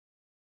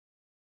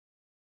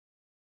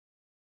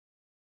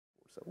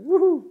So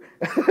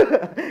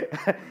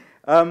woohoo!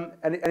 And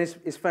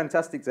it's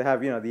fantastic to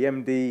have, you know, the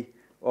MD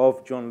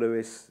of John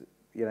Lewis,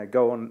 you know,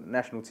 go on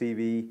national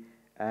TV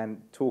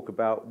and talk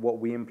about what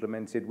we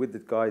implemented with the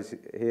guys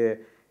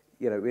here,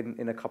 you know,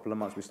 in a couple of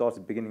months. We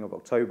started beginning of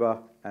October,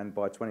 and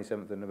by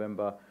 27th of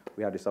November,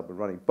 we had this up and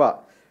running.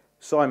 But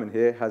Simon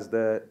here has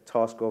the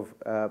task of,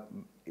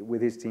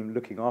 with his team,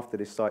 looking after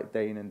this site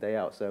day in and day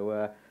out.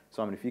 So,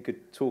 Simon, if you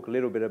could talk a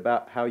little bit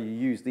about how you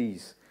use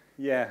these.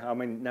 Yeah, I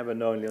mean, never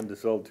knowingly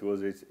undersold to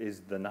us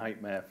is the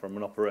nightmare from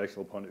an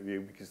operational point of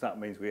view, because that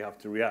means we have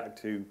to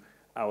react to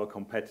our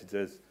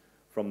competitors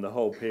from the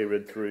whole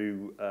period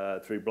through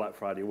Black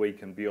Friday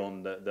week and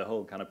beyond, the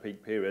whole kind of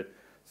peak period.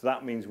 So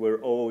that means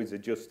we're always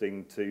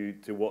adjusting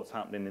to what's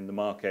happening in the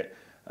market.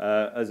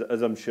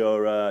 As I'm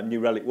sure New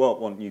Relic won't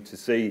want you to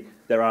see,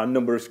 there are a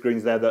number of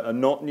screens there that are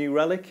not New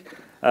Relic.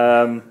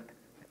 And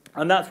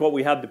that's what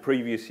we had the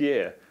previous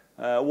year.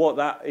 What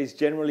that is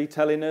generally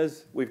telling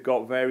us, we've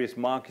got various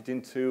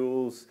marketing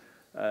tools,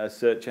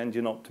 search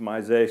engine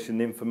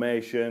optimization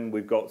information,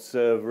 we've got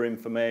server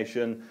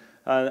information,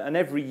 and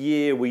every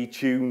year we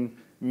tune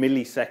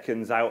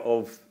milliseconds out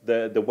of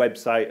the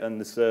website and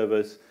the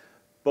servers.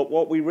 But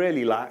what we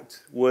really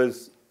lacked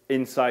was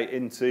insight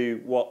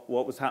into what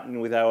was happening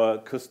with our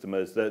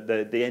customers,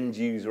 the end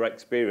user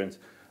experience.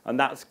 And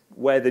that's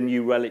where the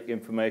New Relic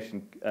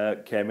information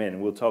came in.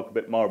 We'll talk a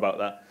bit more about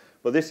that.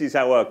 But this is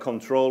our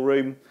control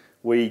room.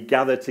 We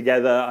gathered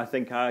together. I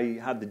think I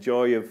had the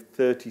joy of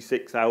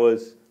 36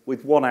 hours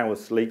with 1 hour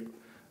sleep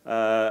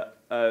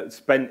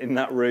spent in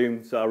that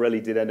room. So I really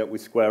did end up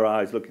with square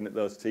eyes looking at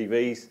those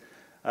TVs.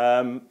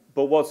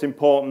 But what's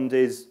important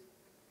is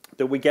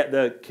that we get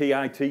the key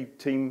IT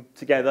team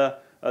together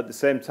at the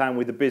same time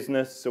with the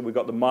business. So we've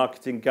got the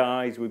marketing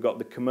guys, we've got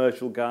the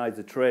commercial guys,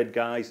 the trade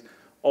guys,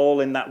 all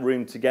in that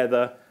room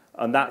together.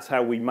 And that's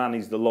how we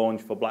manage the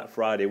launch for Black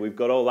Friday. We've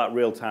got all that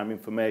real-time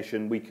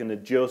information. We can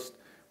adjust.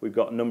 We've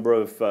got a number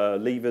of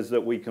levers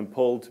that we can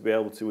pull to be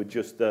able to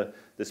adjust the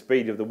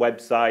speed of the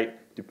website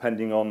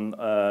depending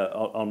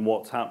on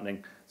what's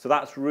happening. So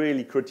that's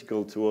really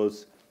critical to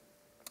us.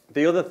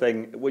 The other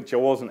thing, which I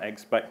wasn't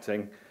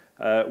expecting,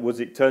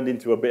 was it turned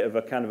into a bit of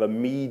a kind of a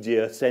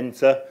media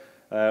centre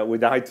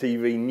with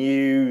ITV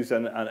News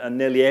and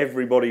nearly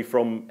everybody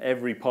from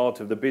every part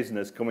of the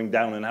business coming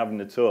down and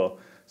having a tour.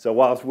 So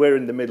whilst we're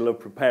in the middle of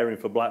preparing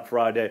for Black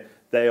Friday,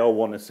 they all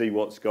want to see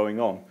what's going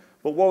on.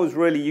 But what was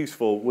really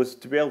useful was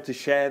to be able to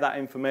share that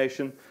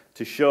information,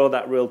 to show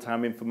that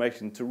real-time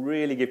information, to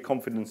really give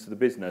confidence to the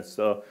business.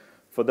 So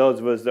for those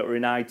of us that are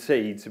in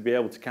IT, to be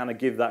able to kind of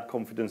give that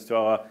confidence to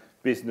our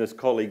business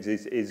colleagues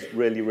is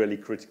really, really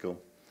critical.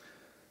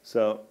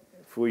 So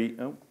if we,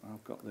 oh,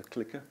 I've got the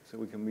clicker, so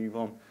we can move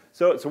on.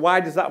 So why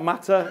does that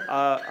matter?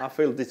 I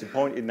feel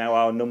disappointed now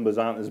our numbers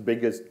aren't as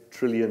big as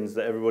trillions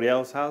that everybody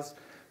else has.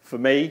 For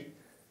me,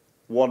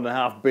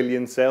 1.5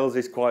 billion sales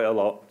is quite a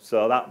lot.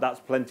 So that's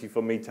plenty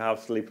for me to have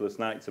sleepless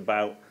nights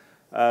about.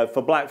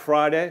 For Black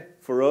Friday,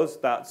 for us,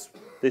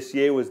 this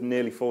year was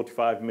nearly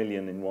 45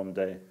 million in one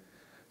day.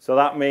 So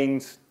that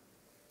means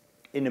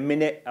in a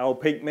minute, our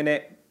peak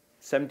minute,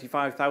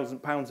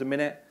 £75,000 a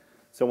minute.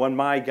 So when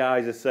my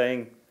guys are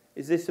saying,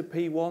 is this a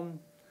P1?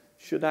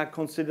 Should I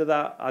consider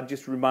that? I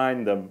just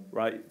remind them,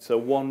 right? So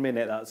 1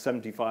 minute, that's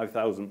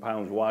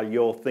 £75,000 while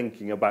you're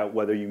thinking about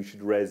whether you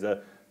should raise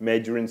a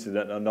major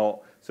incident or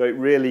not. So it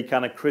really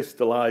kind of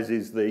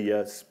crystallizes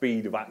the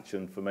speed of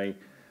action for me.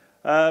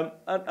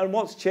 And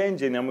what's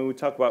changing, I mean, we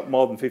talk about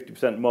more than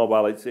 50%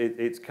 mobile,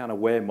 it's kind of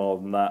way more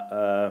than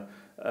that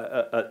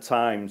at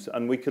times.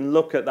 And we can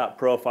look at that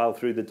profile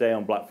through the day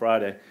on Black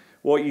Friday.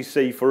 What you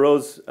see for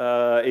us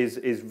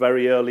is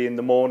very early in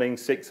the morning,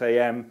 6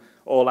 a.m.,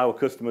 all our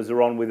customers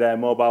are on with their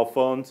mobile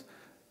phones.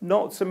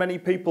 Not so many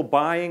people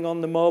buying on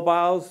the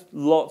mobiles,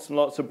 lots and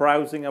lots of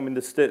browsing. I mean,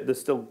 there's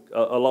still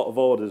a lot of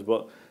orders,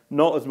 but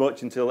not as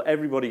much until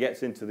everybody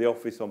gets into the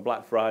office on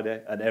Black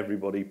Friday and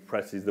everybody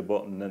presses the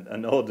button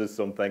and orders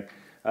something.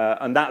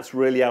 And that's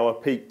really our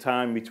peak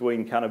time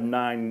between kind of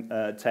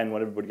 9, 10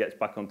 when everybody gets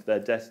back onto their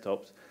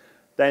desktops.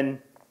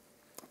 Then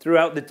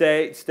throughout the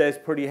day, it stays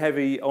pretty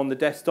heavy on the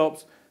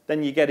desktops.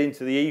 Then you get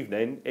into the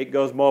evening, it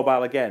goes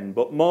mobile again,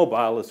 but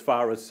mobile as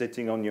far as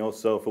sitting on your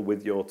sofa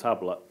with your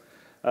tablet.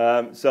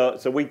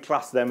 So we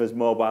class them as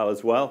mobile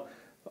as well.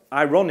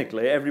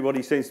 Ironically,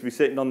 everybody seems to be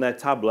sitting on their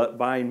tablet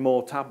buying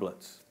more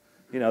tablets.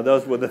 You know,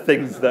 those were the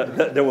things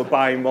that they were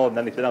buying more than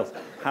anything else.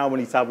 How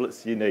many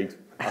tablets do you need?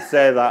 I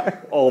say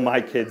that, all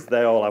my kids,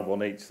 they all have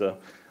one each, so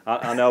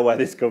I know where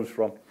this comes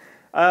from.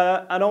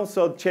 And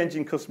also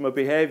changing customer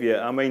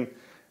behaviour. I mean,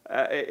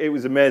 it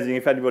was amazing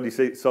if anybody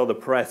saw the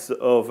press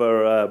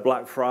over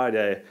Black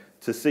Friday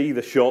to see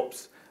the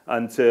shops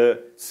and to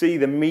see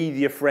the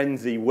media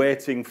frenzy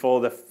waiting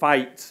for the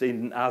fights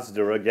in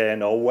Asda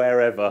again or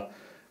wherever.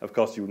 Of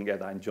course, you wouldn't get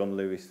that in John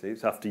Lewis.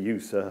 It's after you,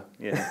 sir.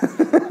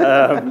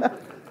 Yeah.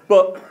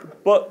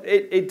 But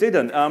it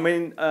didn't. I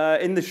mean,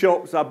 in the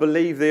shops, I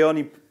believe the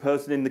only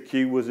person in the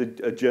queue was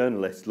a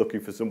journalist looking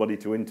for somebody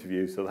to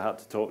interview, so they had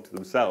to talk to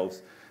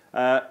themselves.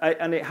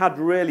 And it had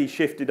really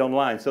shifted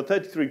online. So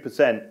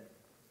 33%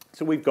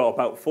 So we've got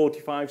about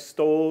 45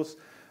 stores.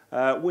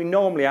 We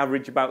normally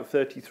average about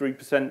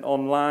 33%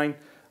 online.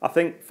 I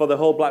think for the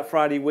whole Black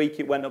Friday week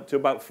it went up to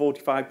about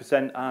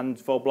 45%, and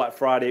for Black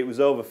Friday it was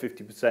over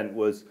 50%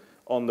 was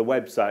on the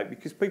website,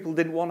 because people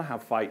didn't want to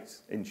have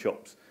fights in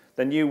shops.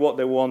 They knew what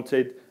they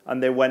wanted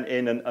and they went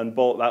in and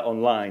bought that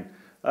online.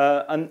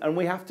 And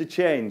we have to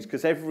change,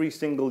 because every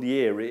single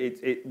year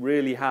it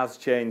really has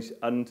changed,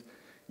 and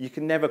you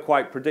can never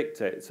quite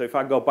predict it. So if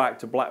I go back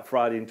to Black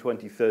Friday in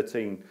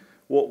 2013,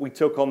 what we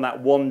took on that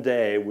one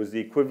day was the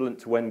equivalent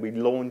to when we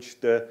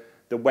launched the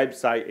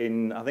website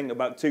in, I think,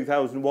 about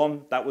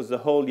 2001. That was the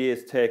whole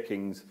year's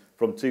takings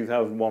from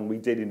 2001 we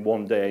did in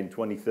one day in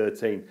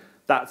 2013.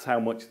 That's how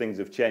much things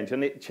have changed,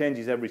 and it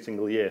changes every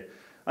single year.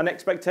 And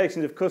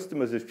expectations of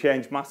customers have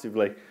changed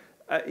massively.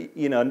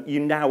 You know, you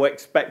now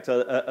expect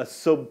a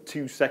sub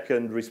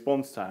 2-second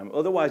response time.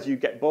 Otherwise, you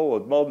get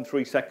bored. More than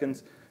 3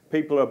 seconds,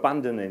 people are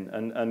abandoning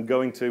and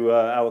going to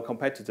our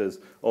competitors,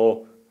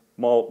 or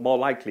more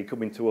likely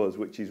coming to us,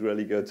 which is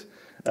really good.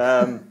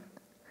 I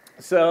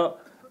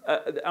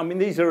mean,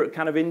 these are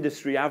kind of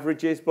industry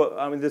averages, but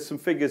I mean, there's some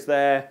figures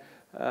there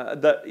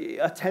that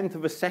 1/10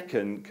 of a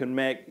second can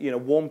make, you know,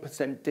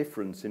 1%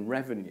 difference in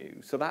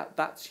revenue. So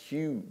that's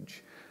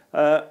huge.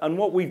 And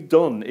what we've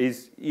done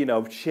is, you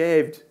know,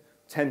 shaved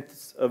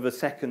 1/10 of a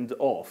second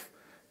off,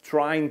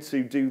 trying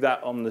to do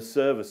that on the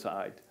server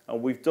side.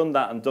 And we've done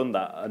that,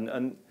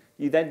 and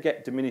you then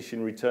get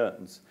diminishing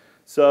returns.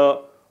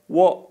 So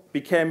what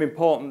became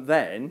important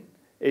then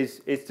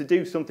is to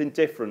do something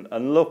different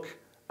and look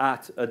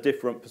at a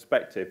different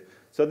perspective.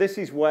 So this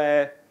is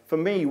where, for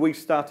me, we've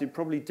started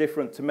probably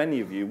different to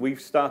many of you. We've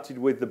started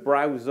with the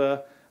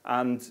browser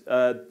and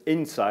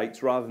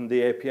insights rather than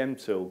the APM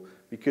tool,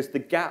 because the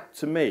gap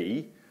to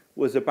me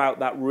was about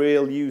that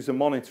real user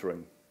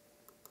monitoring.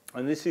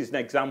 And this is an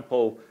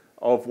example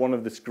of one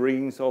of the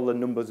screens. All the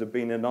numbers have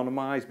been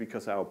anonymized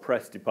because our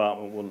press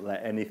department wouldn't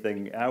let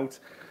anything out.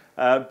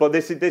 But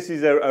this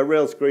is a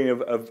real screen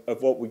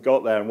of what we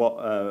got there, and what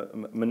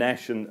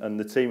Manesh and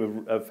the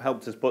team have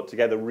helped us put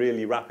together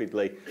really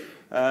rapidly.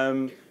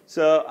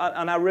 So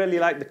I really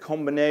like the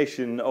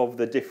combination of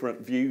the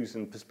different views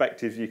and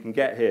perspectives you can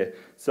get here.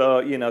 So,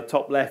 you know,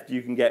 top left,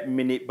 you can get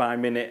minute by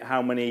minute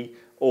how many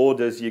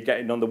orders you're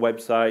getting on the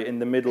website. In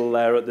the middle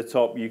there at the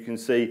top, you can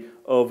see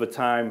over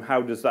time,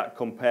 how does that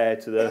compare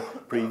to the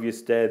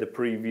previous day, the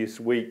previous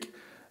week.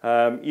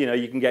 You know,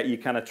 you can get your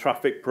kind of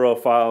traffic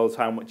profiles,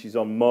 how much is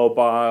on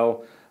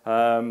mobile,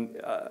 and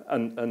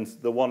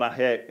the one I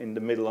hate in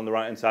the middle on the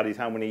right-hand side is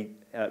how many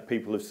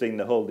people have seen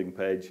the holding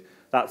page.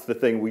 That's the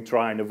thing we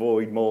try and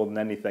avoid more than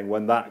anything.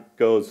 When that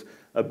goes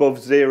above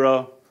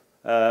 0,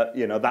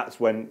 you know, that's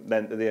when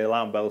then the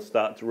alarm bells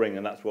start to ring,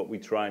 and that's what we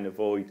try and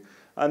avoid.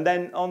 And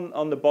then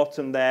on the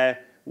bottom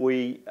there,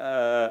 we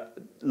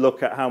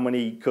look at how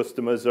many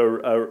customers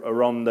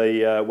are on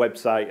the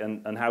website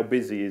and how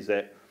busy is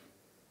it.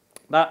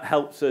 That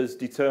helps us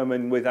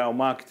determine with our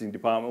marketing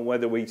department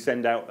whether we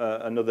send out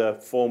another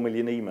 4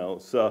 million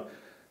emails. So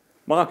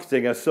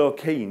marketing are so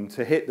keen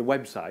to hit the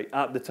website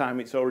at the time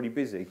it's already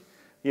busy.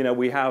 You know,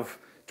 we have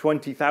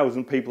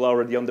 20,000 people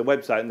already on the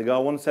website, and they go, I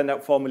want to send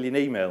out 4 million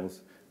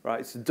emails.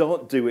 Right? So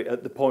don't do it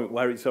at the point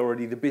where it's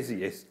already the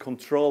busiest.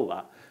 Control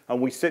that. And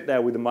we sit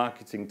there with the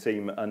marketing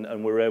team,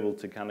 and we're able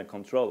to kind of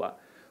control that.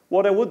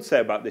 What I would say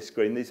about this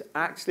screen is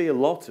actually a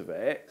lot of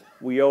it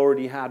we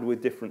already had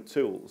with different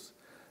tools.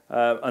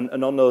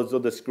 And on those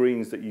other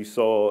screens that you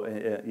saw,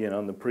 you know,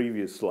 on the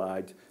previous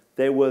slide,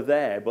 they were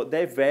there, but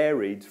they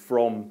varied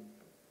from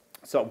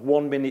sort of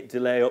 1 minute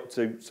delay up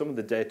to, some of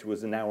the data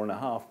was an hour and a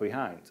half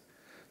behind.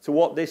 So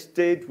what this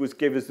did was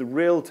give us the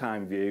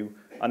real-time view,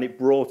 and it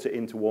brought it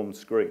into one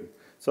screen.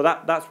 So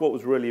that's what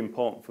was really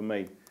important for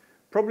me.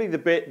 Probably the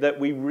bit that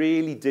we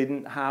really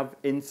didn't have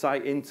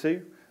insight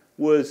into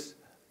was,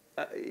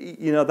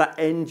 you know, that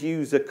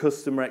end-user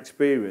customer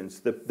experience,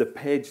 the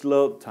page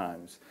load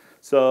times.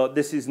 So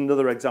this is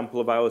another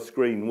example of our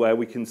screen where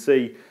we can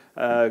see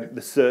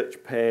the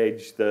search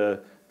page,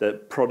 the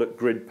product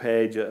grid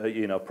page,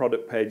 you know,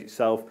 product page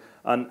itself,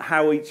 and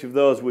how each of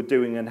those were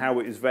doing and how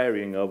it is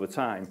varying over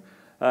time.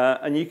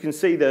 And you can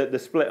see the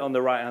split on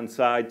the right-hand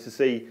side to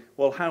see,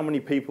 well, how many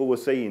people were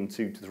seeing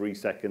 2 to 3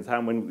 seconds, how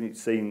many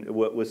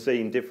were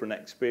seeing different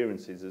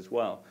experiences as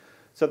well.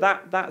 So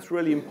that's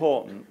really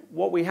important.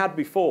 What we had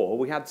before,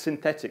 we had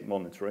synthetic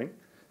monitoring.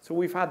 So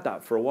we've had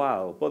that for a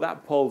while, but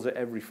that polls it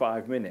every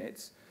 5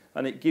 minutes,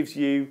 and it gives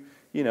you,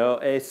 you know,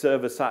 a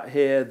server sat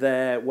here,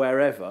 there,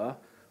 wherever.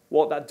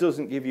 What that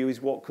doesn't give you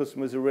is what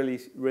customers are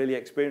really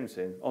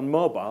experiencing. On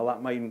mobile,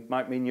 that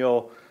might mean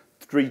your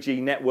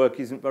 3G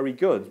network isn't very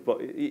good,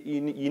 but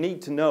you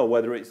need to know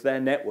whether it's their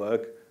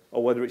network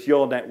or whether it's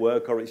your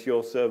network or it's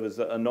your servers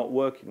that are not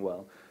working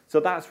well. So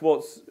that's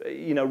what's,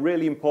 you know,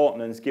 really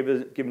important, and it's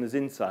given us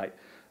insight.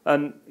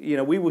 And, you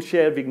know, we were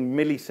shaving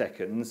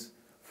milliseconds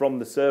from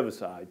the server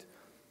side.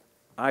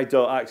 I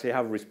don't actually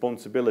have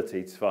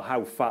responsibility for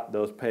how fat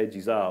those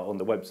pages are on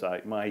the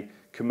website. My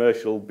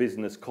commercial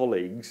business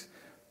colleagues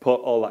put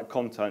all that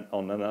content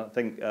on, and I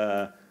think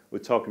we're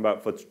talking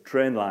about for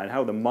Trainline,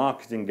 how the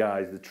marketing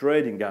guys, the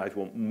trading guys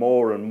want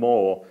more and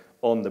more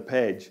on the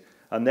page,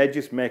 and they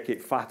just make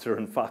it fatter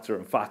and fatter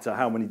and fatter.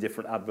 How many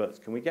different adverts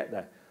can we get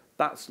there?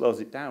 That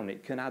slows it down.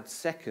 It can add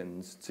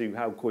seconds to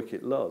how quick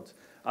it loads,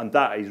 and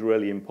that is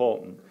really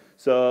important.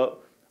 So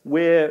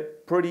we're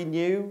pretty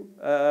new,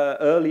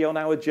 early on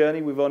our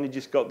journey. We've only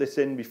just got this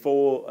in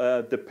before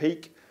the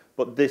peak,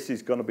 but this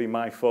is going to be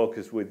my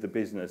focus with the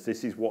business.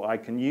 This is what I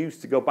can use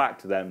to go back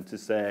to them to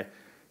say,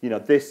 you know,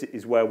 this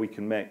is where we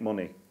can make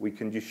money. We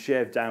can just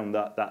shave down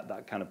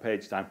that kind of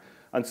page time.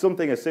 And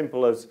something as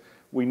simple as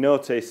we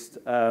noticed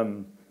that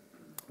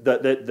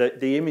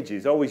the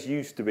images always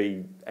used to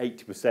be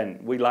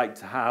 80%. We like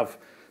to have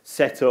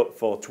set up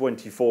for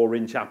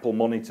 24-inch Apple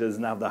monitors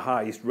and have the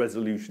highest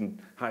resolution,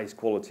 highest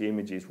quality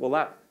images. Well,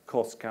 that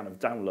costs kind of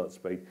download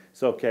speed.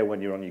 It's okay when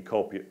you're on your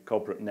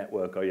corporate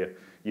network or your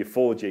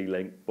 4G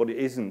link, but it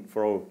isn't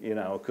for, you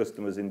know, our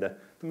customers in the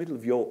middle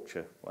of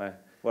Yorkshire,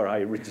 where I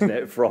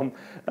originate from.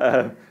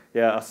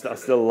 Yeah, I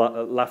still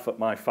laugh at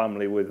my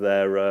family with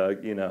their,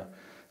 you know,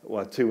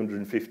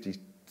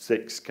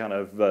 256 kind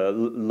of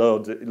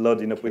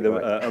loading up with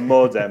a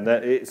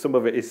modem. Some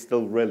of it is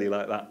still really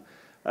like that.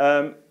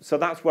 So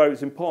that's where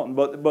it's important.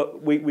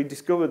 But we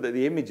discovered that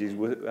the images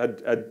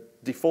had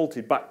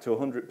defaulted back to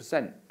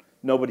 100%.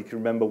 Nobody can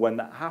remember when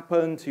that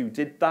happened, who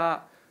did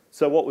that.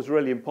 So what was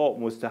really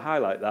important was to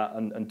highlight that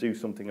and do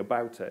something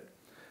about it.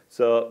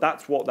 So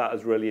that's what that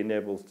has really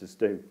enabled us to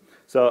do.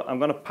 So I'm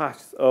going to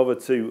pass over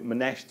to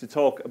Manesh to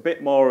talk a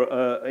bit more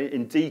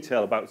in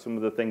detail about some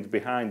of the things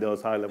behind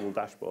those high-level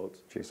dashboards.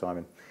 Cheers,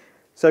 Simon.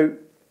 So,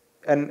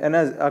 and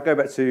as I'll go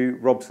back to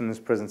Robson's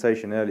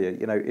presentation earlier,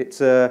 you know,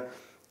 it's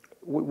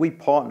we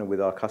partner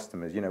with our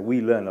customers. You know,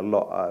 we learn a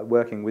lot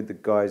working with the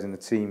guys in the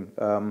team.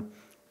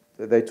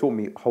 They taught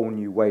me whole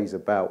new ways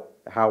about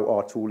how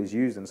our tool is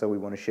used, and so we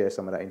want to share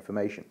some of that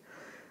information.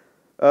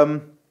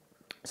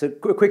 So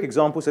a quick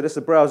example, so this is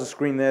a browser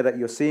screen there that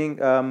you're seeing.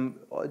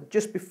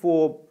 Just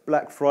before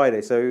Black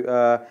Friday, so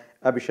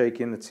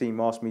Abhishek and the team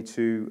asked me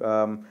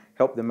to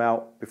help them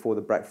out before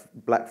the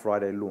Black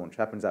Friday launch.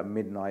 Happens at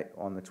midnight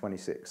on the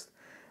 26th.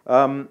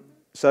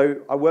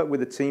 So I worked with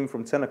the team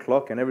from 10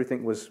 o'clock and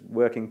everything was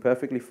working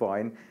perfectly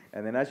fine.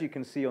 And then as you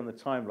can see on the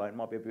timeline, it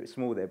might be a bit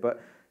small there,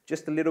 but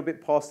just a little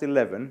bit past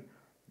 11,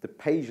 the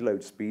page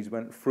load speeds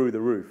went through the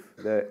roof.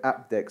 The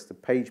app decks, the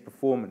page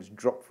performance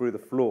dropped through the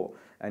floor,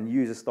 and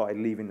users started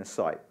leaving the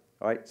site.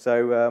 Right? So,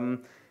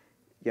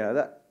 you know,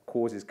 that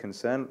causes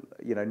concern.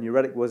 You know, New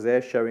Relic was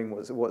there showing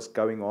what's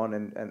going on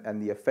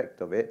and the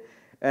effect of it.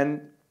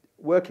 And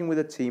working with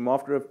a team,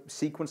 after a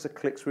sequence of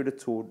clicks through the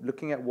tool,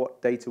 looking at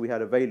what data we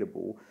had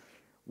available,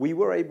 we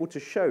were able to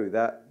show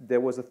that there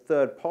was a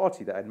third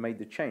party that had made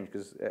the change,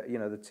 because you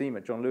know, the team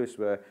at John Lewis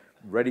were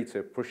ready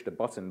to push the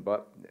button,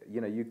 but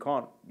you know, you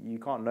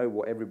can't know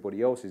what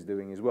everybody else is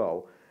doing as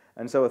well.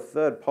 And so a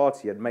third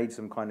party had made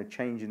some kind of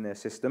change in their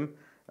system,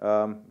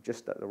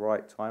 just at the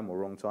right time or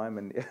wrong time,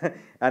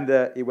 and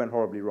it went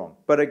horribly wrong.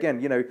 But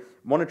again, you know,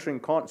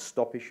 monitoring can't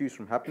stop issues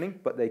from happening,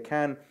 but they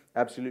can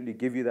absolutely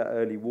give you that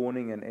early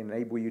warning and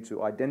enable you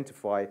to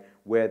identify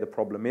where the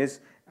problem is.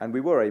 And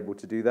we were able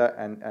to do that,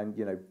 and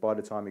you know, by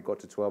the time it got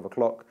to 12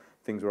 o'clock,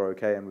 things were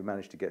okay, and we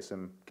managed to get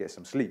some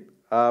sleep.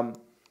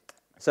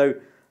 So.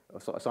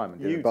 Oh, Simon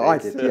didn't, but I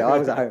did. Yeah, I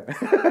was at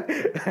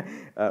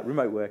home.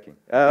 Remote working.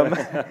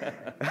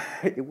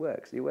 It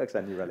works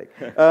at New Relic.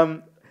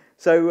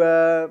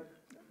 So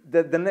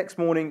the next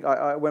morning,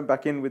 I went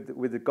back in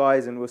with the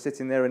guys, and we're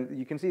sitting there, and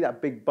you can see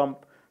that big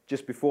bump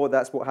just before.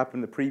 That's what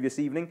happened the previous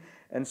evening.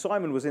 And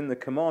Simon was in the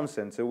command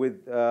center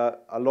with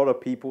a lot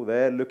of people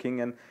there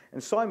looking, and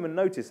Simon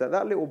noticed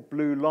that little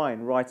blue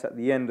line right at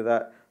the end of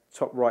that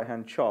top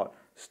right-hand chart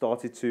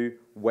started to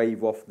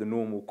wave off the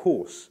normal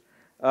course.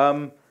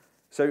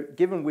 So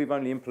given we've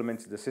only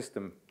implemented the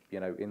system, you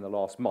know, in the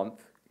last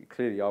month,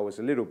 clearly I was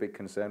a little bit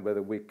concerned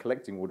whether we're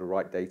collecting all the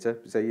right data.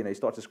 So, you know, you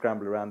start to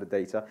scramble around the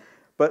data.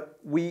 But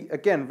we,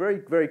 again, very,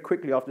 very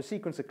quickly, after a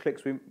sequence of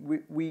clicks,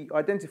 we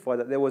identified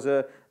that there was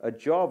a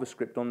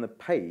JavaScript on the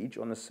page,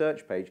 on the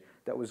search page,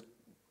 that was,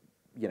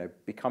 you know,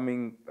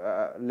 becoming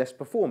less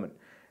performant.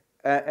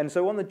 And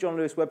so on the John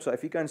Lewis website,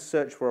 if you go and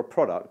search for a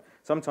product,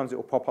 sometimes it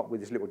will pop up with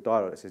this little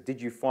dialogue that says, did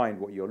you find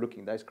what you're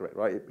looking for? That's correct,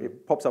 right?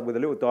 It pops up with a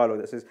little dialogue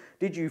that says,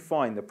 did you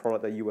find the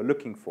product that you were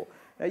looking for?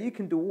 Now, you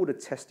can do all the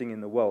testing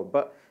in the world,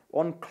 but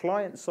on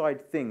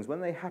client-side things, when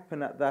they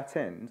happen at that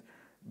end,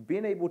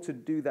 being able to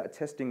do that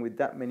testing with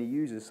that many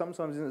users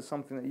sometimes isn't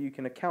something that you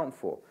can account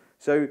for.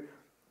 So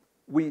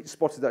we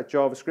spotted that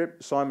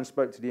JavaScript. Simon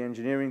spoke to the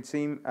engineering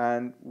team,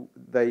 and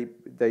they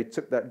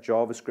took that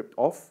JavaScript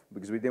off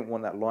because we didn't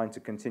want that line to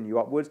continue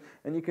upwards.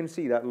 And you can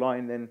see that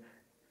line then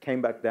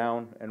came back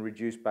down and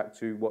reduced back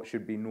to what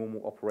should be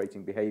normal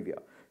operating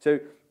behavior. So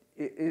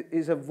it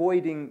is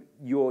avoiding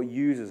your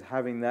users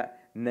having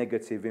that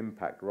negative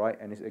impact, right?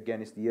 And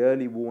it's the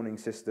early warning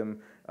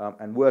system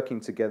and working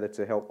together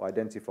to help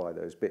identify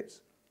those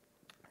bits.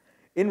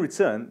 In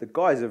return, the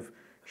guys have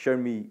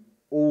shown me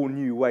all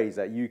new ways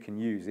that you can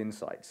use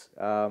insights.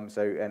 And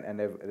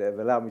they've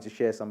allowed me to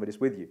share some of this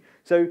with you.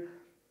 So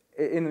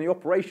in the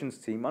operations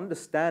team,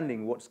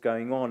 understanding what's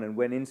going on and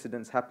when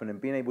incidents happen and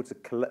being able to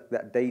collect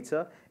that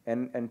data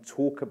and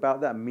talk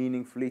about that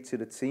meaningfully to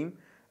the team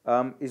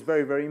is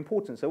very, very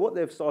important. So what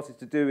they've started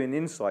to do in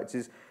Insights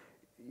is,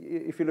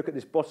 if you look at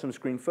this bottom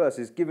screen first,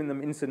 is giving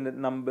them incident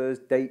numbers,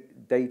 date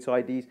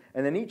IDs,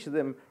 and then each of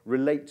them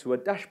relate to a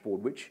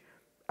dashboard which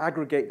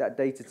aggregate that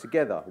data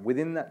together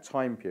within that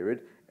time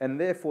period, and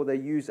therefore they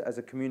use it as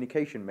a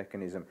communication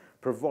mechanism.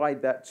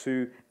 Provide that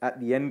to, at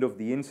the end of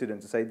the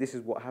incident, to say this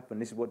is what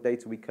happened, this is what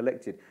data we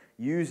collected,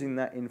 using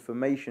that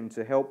information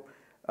to help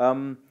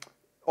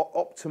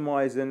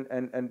optimize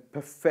and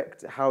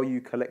perfect how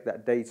you collect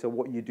that data,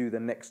 what you do the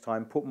next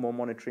time, put more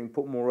monitoring,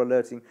 put more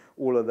alerting,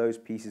 all of those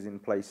pieces in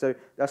place. So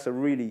that's a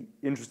really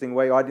interesting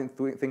way. I didn't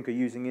think of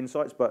using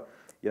Insights, but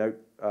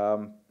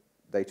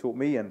they taught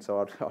me, and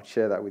so I'd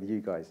share that with you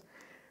guys.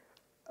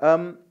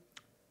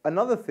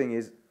 Another thing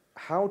is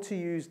how to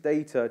use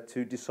data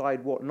to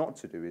decide what not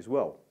to do as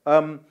well.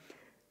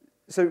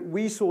 So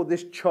we saw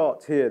this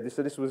chart here.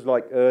 This was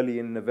like early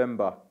in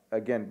November.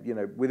 Again,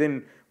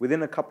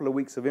 within a couple of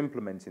weeks of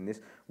implementing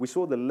this, we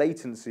saw the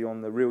latency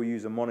on the real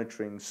user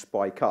monitoring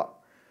spike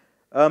up.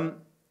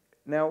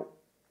 Now,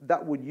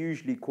 that would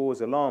usually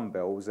cause alarm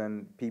bells,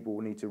 and people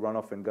will need to run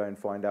off and go and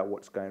find out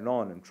what's going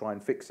on and try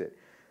and fix it.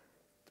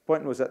 The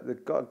point was that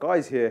the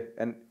guys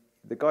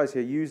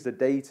here use the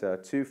data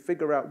to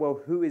figure out, well,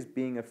 who is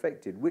being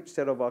affected, which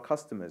set of our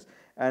customers.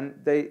 And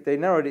they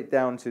narrowed it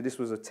down to, this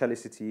was a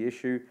Telecity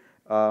issue.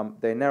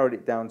 They narrowed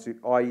it down to,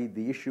 i.e.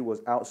 the issue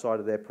was outside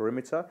of their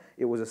perimeter.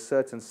 It was a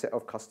certain set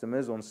of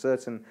customers on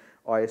certain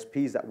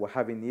ISPs that were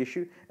having the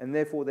issue, and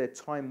therefore their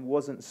time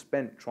wasn't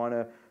spent trying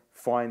to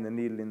find the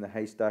needle in the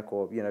haystack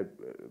or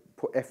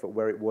put effort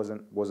where it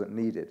wasn't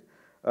needed.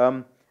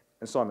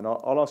 And Simon,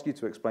 I'll ask you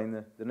to explain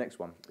the next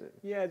one.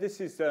 Yeah, this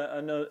is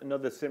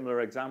another similar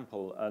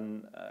example,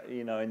 and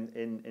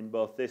in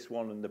both this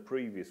one and the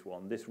previous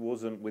one, this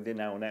wasn't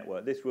within our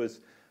network. This was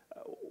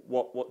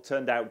what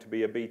turned out to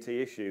be a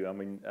BT issue. I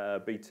mean,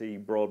 BT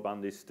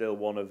broadband is still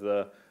one of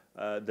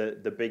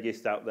the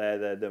biggest out there.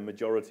 They're the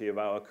majority of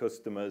our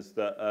customers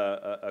that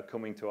are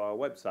coming to our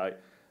website.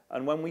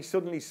 And when we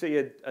suddenly see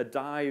a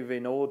dive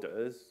in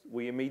orders,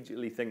 we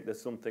immediately think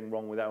there's something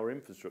wrong with our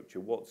infrastructure.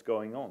 What's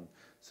going on?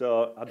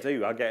 So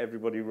I get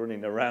everybody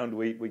running around.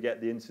 We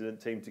get the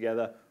incident team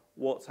together.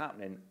 What's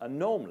happening? And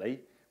normally,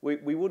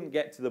 we wouldn't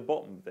get to the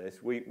bottom of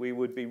this. We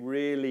would be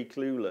really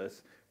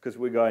clueless because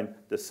we're going,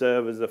 the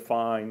servers are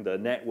fine, the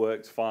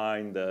network's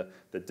fine, the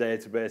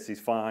database is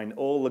fine,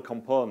 all the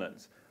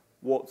components.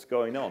 What's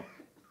going on?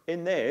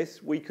 In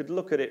this, we could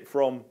look at it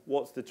from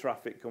what's the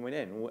traffic coming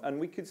in, and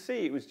we could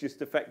see it was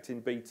just affecting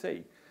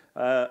BT.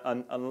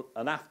 And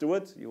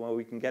afterwards,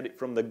 we can get it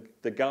from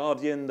the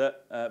Guardian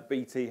that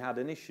BT had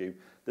an issue.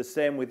 The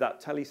same with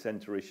that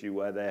Telecenter issue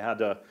where they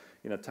had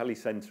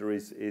Telecenter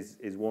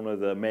is one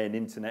of the main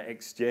internet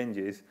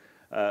exchanges,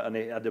 and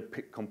it had a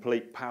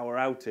complete power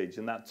outage,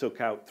 and that took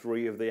out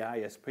 3 of the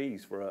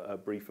ISPs for a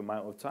brief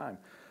amount of time.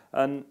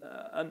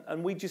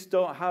 And we just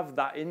don't have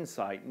that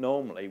insight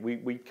normally.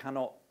 We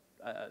cannot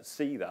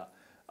see that,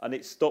 and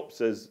it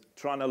stops us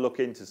trying to look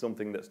into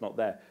something that's not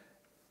there.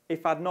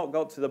 If I'd not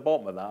got to the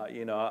bottom of that,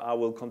 I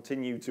will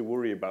continue to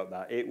worry about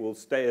that. It will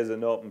stay as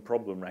an open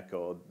problem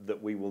record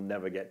that we will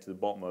never get to the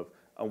bottom of,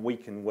 and we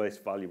can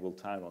waste valuable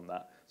time on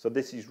that. So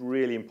this is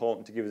really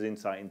important to give us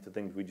insight into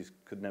things we just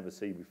could never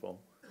see before.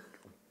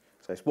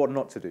 So it's what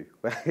not to do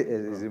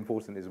is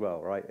important as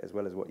well, right? As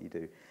well as what you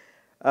do.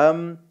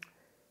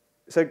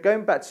 So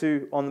going back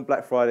to on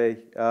Black Friday,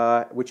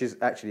 which is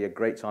actually a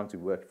great time to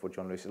work for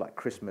John Lewis. It's like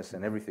Christmas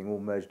and everything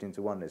all merged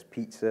into one. There's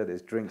pizza,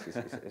 there's drinks.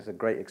 It's a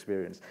great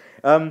experience.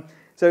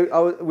 So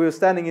I was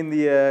standing in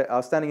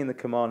the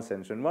command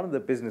center, and one of the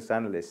business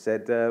analysts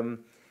said,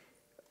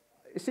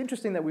 "It's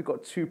interesting that we've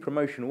got 2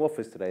 promotional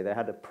offers today. They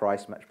had a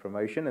price match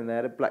promotion and they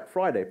had a Black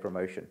Friday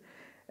promotion."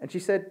 And she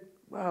said,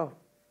 "Well,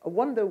 I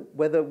wonder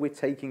whether we're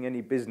taking any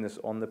business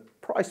on the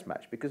price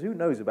match, because who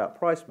knows about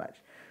price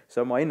match?"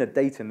 So my inner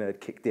data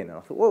nerd kicked in, and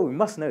I thought, well, we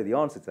must know the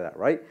answer to that,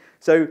 right?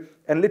 So,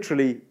 and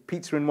literally,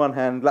 pizza in one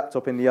hand,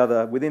 laptop in the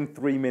other, within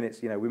 3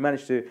 minutes, we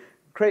managed to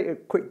create a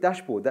quick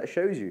dashboard that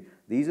shows you,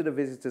 these are the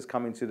visitors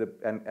coming to the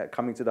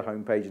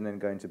homepage and then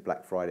going to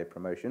Black Friday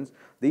promotions.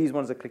 These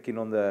ones are clicking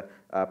on the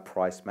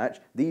price match.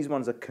 These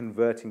ones are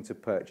converting to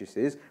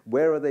purchases.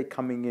 Where are they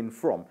coming in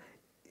from?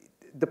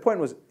 The point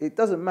was, it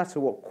doesn't matter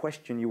what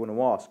question you want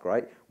to ask,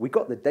 right? We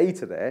got the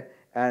data there,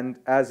 and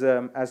as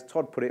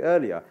Todd put it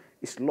earlier,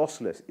 it's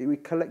lossless. We're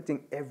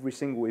collecting every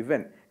single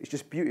event. It's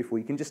just beautiful.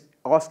 You can just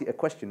ask it a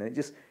question, and it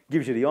just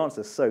gives you the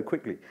answer so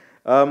quickly.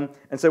 And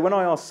so when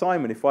I asked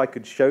Simon if I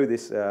could show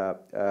this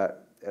a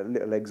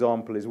little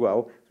example as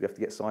well, we have to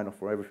get sign-off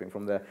for everything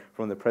from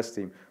the press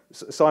team.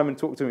 Simon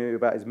talked to me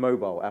about his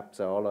mobile app,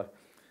 so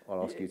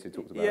I'll ask you to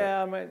talk about it.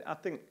 Yeah, I mean, I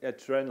think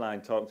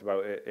Trendline talked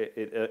about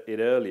it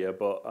earlier,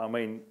 but I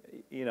mean,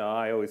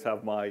 I always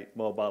have my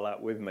mobile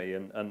app with me,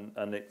 and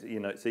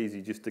it's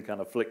easy just to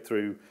kind of flick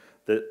through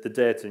the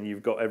data, and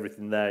you've got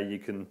everything there. You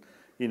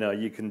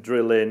can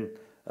drill in.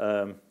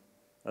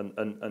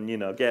 and you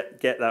know, get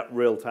that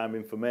real-time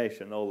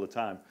information all the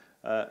time.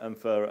 And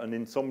for an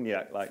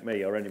insomniac like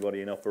me or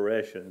anybody in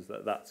operations,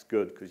 that's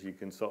good because you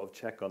can sort of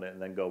check on it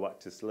and then go back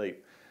to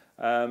sleep.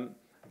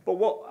 But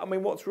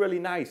what's really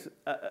nice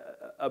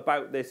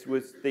about this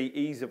was the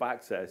ease of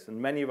access, and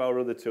many of our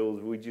other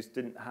tools, we just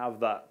didn't have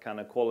that kind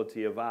of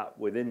quality of app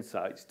with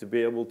insights to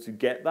be able to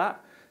get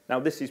that. Now,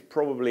 this is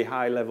probably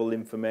high-level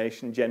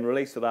information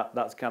generally, so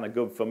that's kind of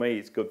good for me.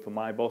 It's good for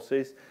my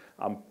bosses.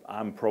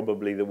 I'm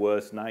probably the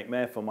worst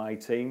nightmare for my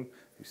team,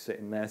 who's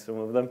sitting there, some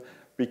of them,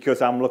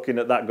 because I'm looking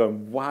at that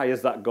going, why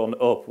has that gone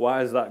up? Why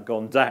has that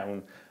gone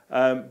down?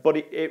 But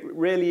it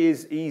really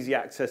is easy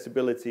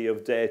accessibility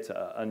of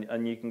data,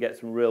 and you can get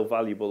some real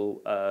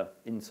valuable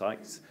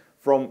insights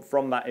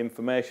from that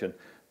information.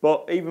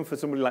 But even for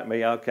somebody like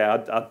me, okay,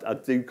 I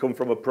do come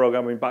from a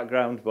programming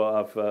background, but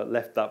I've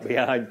left that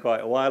behind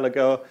quite a while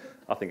ago.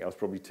 I think I was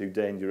probably too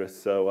dangerous,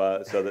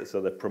 so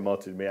they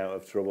promoted me out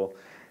of trouble.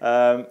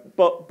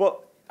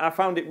 But I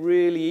found it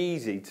really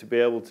easy to be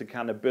able to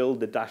kind of build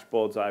the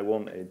dashboards I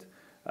wanted.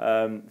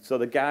 So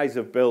the guys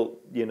have built,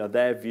 you know,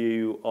 their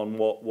view on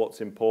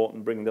what's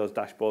important, bringing those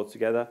dashboards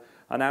together.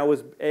 And I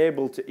was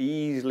able to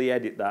easily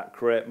edit that,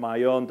 create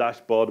my own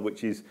dashboard,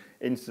 which is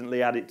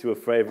instantly add it to a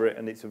favorite,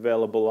 and it's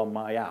available on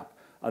my app.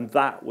 And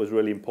that was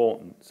really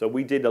important. So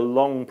we did a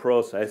long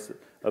process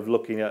of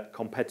looking at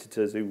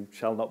competitors who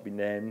shall not be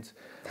named,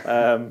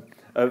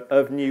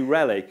 of New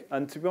Relic.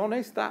 And to be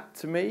honest, that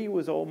to me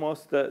was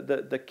almost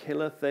the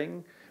killer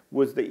thing,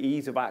 was the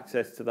ease of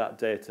access to that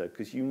data,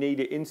 because you need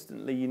it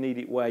instantly, you need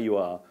it where you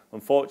are.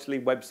 Unfortunately,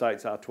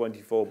 websites are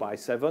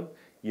 24/7.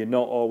 You're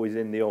not always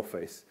in the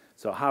office.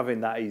 So having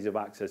that ease of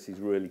access is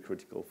really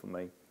critical for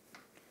me.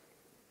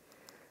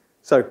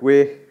 So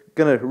we're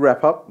going to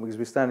wrap up because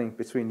we're standing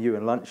between you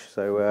and lunch,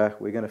 so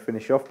we're going to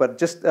finish off. But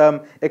just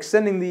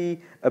extending the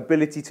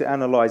ability to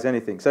analyze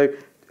anything. So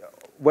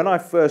when I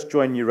first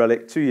joined New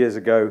Relic 2 years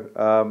ago,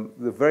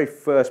 the very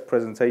first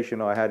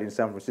presentation I had in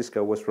San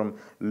Francisco was from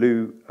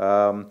Lou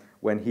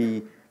when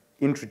he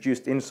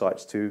introduced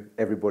insights to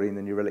everybody in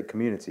the New Relic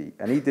community.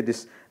 And he did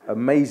this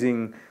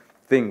amazing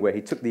thing where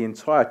he took the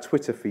entire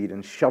Twitter feed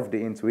and shoved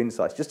it into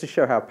insights just to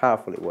show how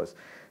powerful it was.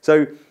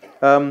 So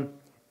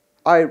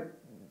I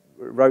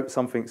wrote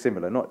something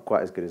similar, not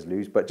quite as good as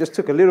Lou's, but just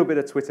took a little bit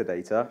of Twitter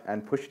data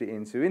and pushed it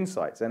into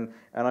insights. And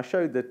I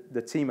showed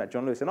the team at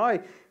John Lewis, and I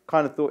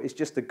kind of thought it's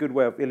just a good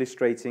way of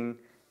illustrating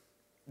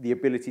the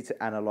ability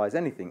to analyze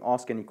anything.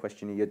 Ask any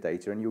question in your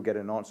data and you'll get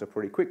an answer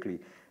pretty quickly.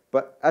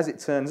 But as it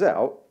turns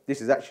out,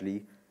 this is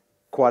actually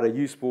quite a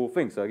useful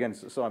thing. So again,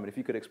 Simon, if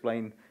you could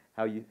explain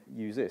how you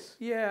use this.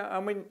 Yeah, I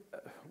mean,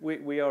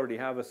 we already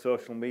have a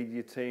social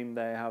media team.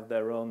 They have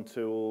their own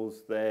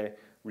tools. They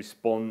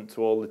respond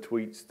to all the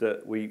tweets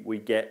that we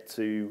get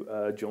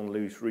to John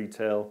Lewis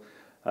Retail.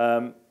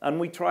 And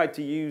we tried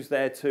to use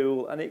their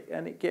tool, and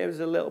it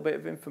gives a little bit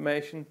of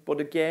information. But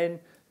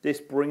again,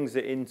 this brings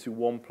it into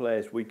one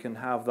place. We can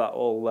have that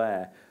all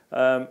there.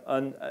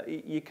 And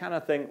you kind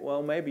of think,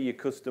 well, maybe your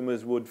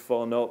customers would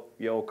phone up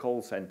your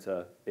call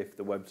center if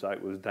the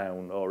website was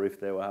down or if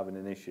they were having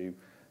an issue.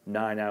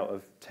 9 out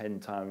of 10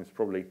 times,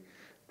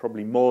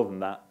 probably more than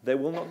that, they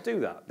will not do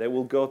that. They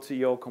will go to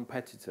your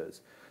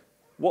competitors.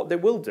 What they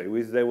will do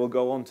is they will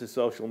go onto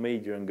social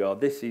media and go,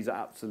 this is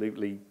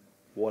absolutely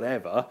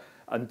whatever,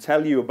 and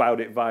tell you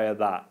about it via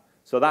that.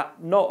 So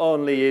that not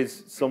only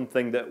is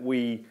something that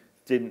we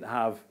didn't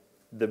have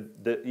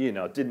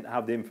didn't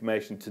have the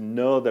information to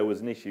know there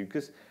was an issue,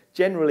 because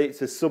generally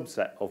it's a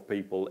subset of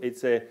people.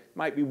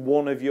 Might be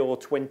one of your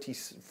 20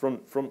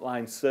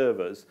 frontline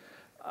servers.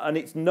 And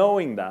it's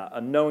knowing that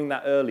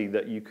early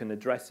that you can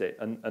address it.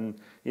 And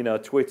you know,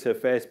 Twitter,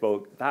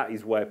 Facebook, that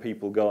is where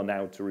people go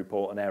now to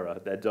report an error.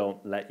 They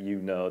don't let you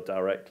know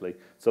directly.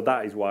 So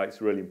that is why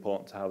it's really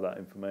important to have that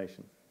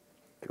information.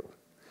 Cool.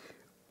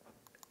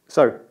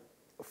 So,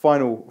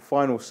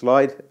 final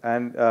slide.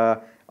 And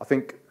I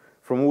think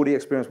from all the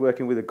experience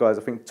working with the guys,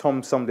 I think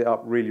Tom summed it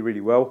up really,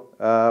 really well.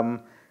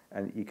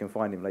 And you can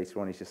find him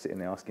later on. He's just sitting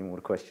there asking all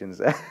the questions.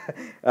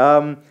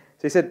 So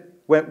he said,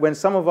 when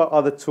some of our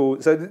other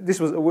tools, so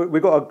we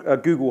got a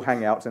Google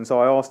Hangouts, and so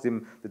I asked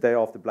him the day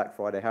after Black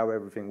Friday how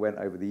everything went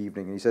over the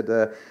evening, and he said,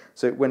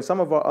 so when some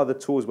of our other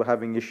tools were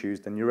having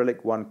issues, the New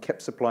Relic one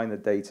kept supplying the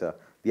data.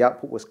 The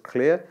output was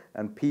clear,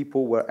 and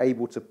people were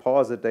able to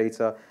parse the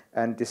data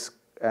and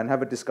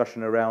have a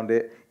discussion around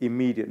it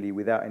immediately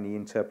without any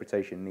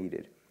interpretation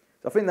needed.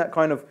 So I think that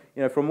kind of,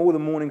 you know, from all the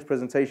morning's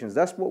presentations,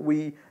 that's what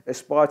we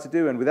aspire to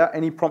do, and without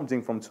any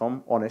prompting from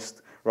Tom,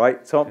 honest,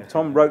 right?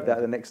 Tom wrote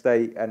that the next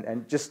day,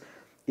 and just,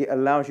 it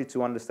allows you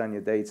to understand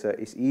your data.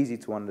 It's easy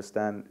to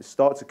understand,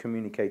 start to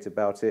communicate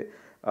about it,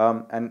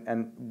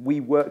 and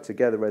we work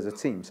together as a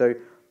team. So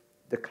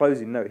the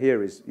closing note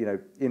here is, you know,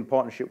 in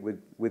partnership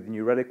with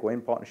New Relic or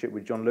in partnership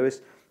with John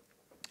Lewis,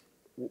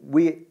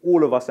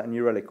 all of us at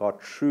New Relic are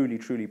truly,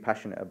 truly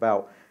passionate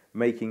about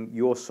making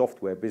your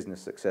software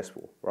business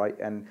successful, right?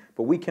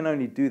 But we can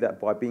only do that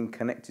by being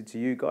connected to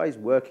you guys,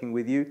 working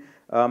with you,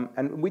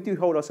 and we do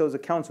hold ourselves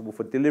accountable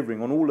for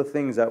delivering on all the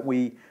things that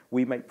we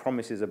make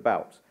promises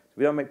about. So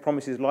we don't make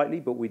promises lightly,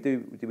 but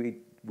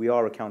we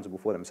are accountable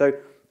for them. So,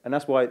 and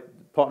that's why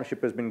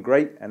partnership has been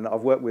great. And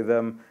I've worked with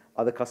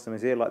other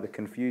customers here, like the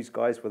Confused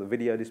guys for the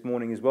video this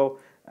morning as well.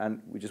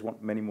 And we just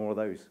want many more of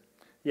those.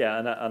 Yeah,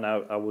 and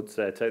I would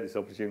say take this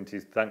opportunity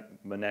to thank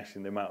Manesh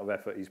and the amount of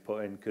effort he's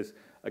put in, because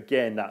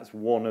again, that's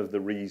one of the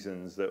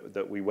reasons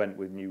that we went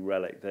with New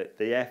Relic.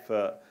 The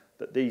effort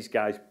that these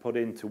guys put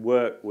in to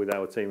work with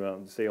our team, I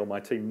see all my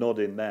team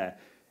nodding there,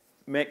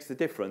 makes the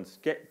difference.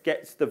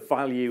 Gets the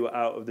value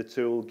out of the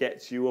tool,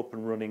 gets you up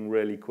and running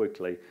really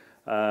quickly.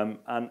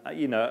 And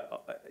you know,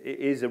 it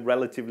is a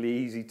relatively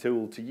easy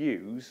tool to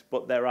use,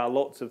 but there are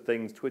lots of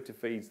things, Twitter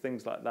feeds,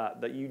 things like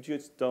that you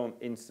just don't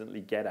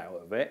instantly get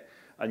out of it,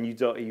 and you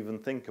don't even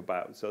think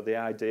about. So the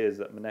ideas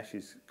that Manesh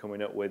is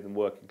coming up with and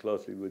working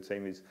closely with the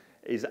team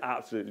is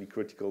absolutely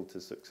critical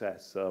to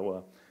success.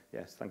 So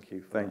yes, thank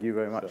you. Thank you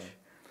very much. So,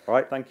 all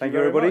right, thank you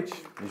everybody. much.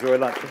 Enjoy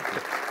lunch.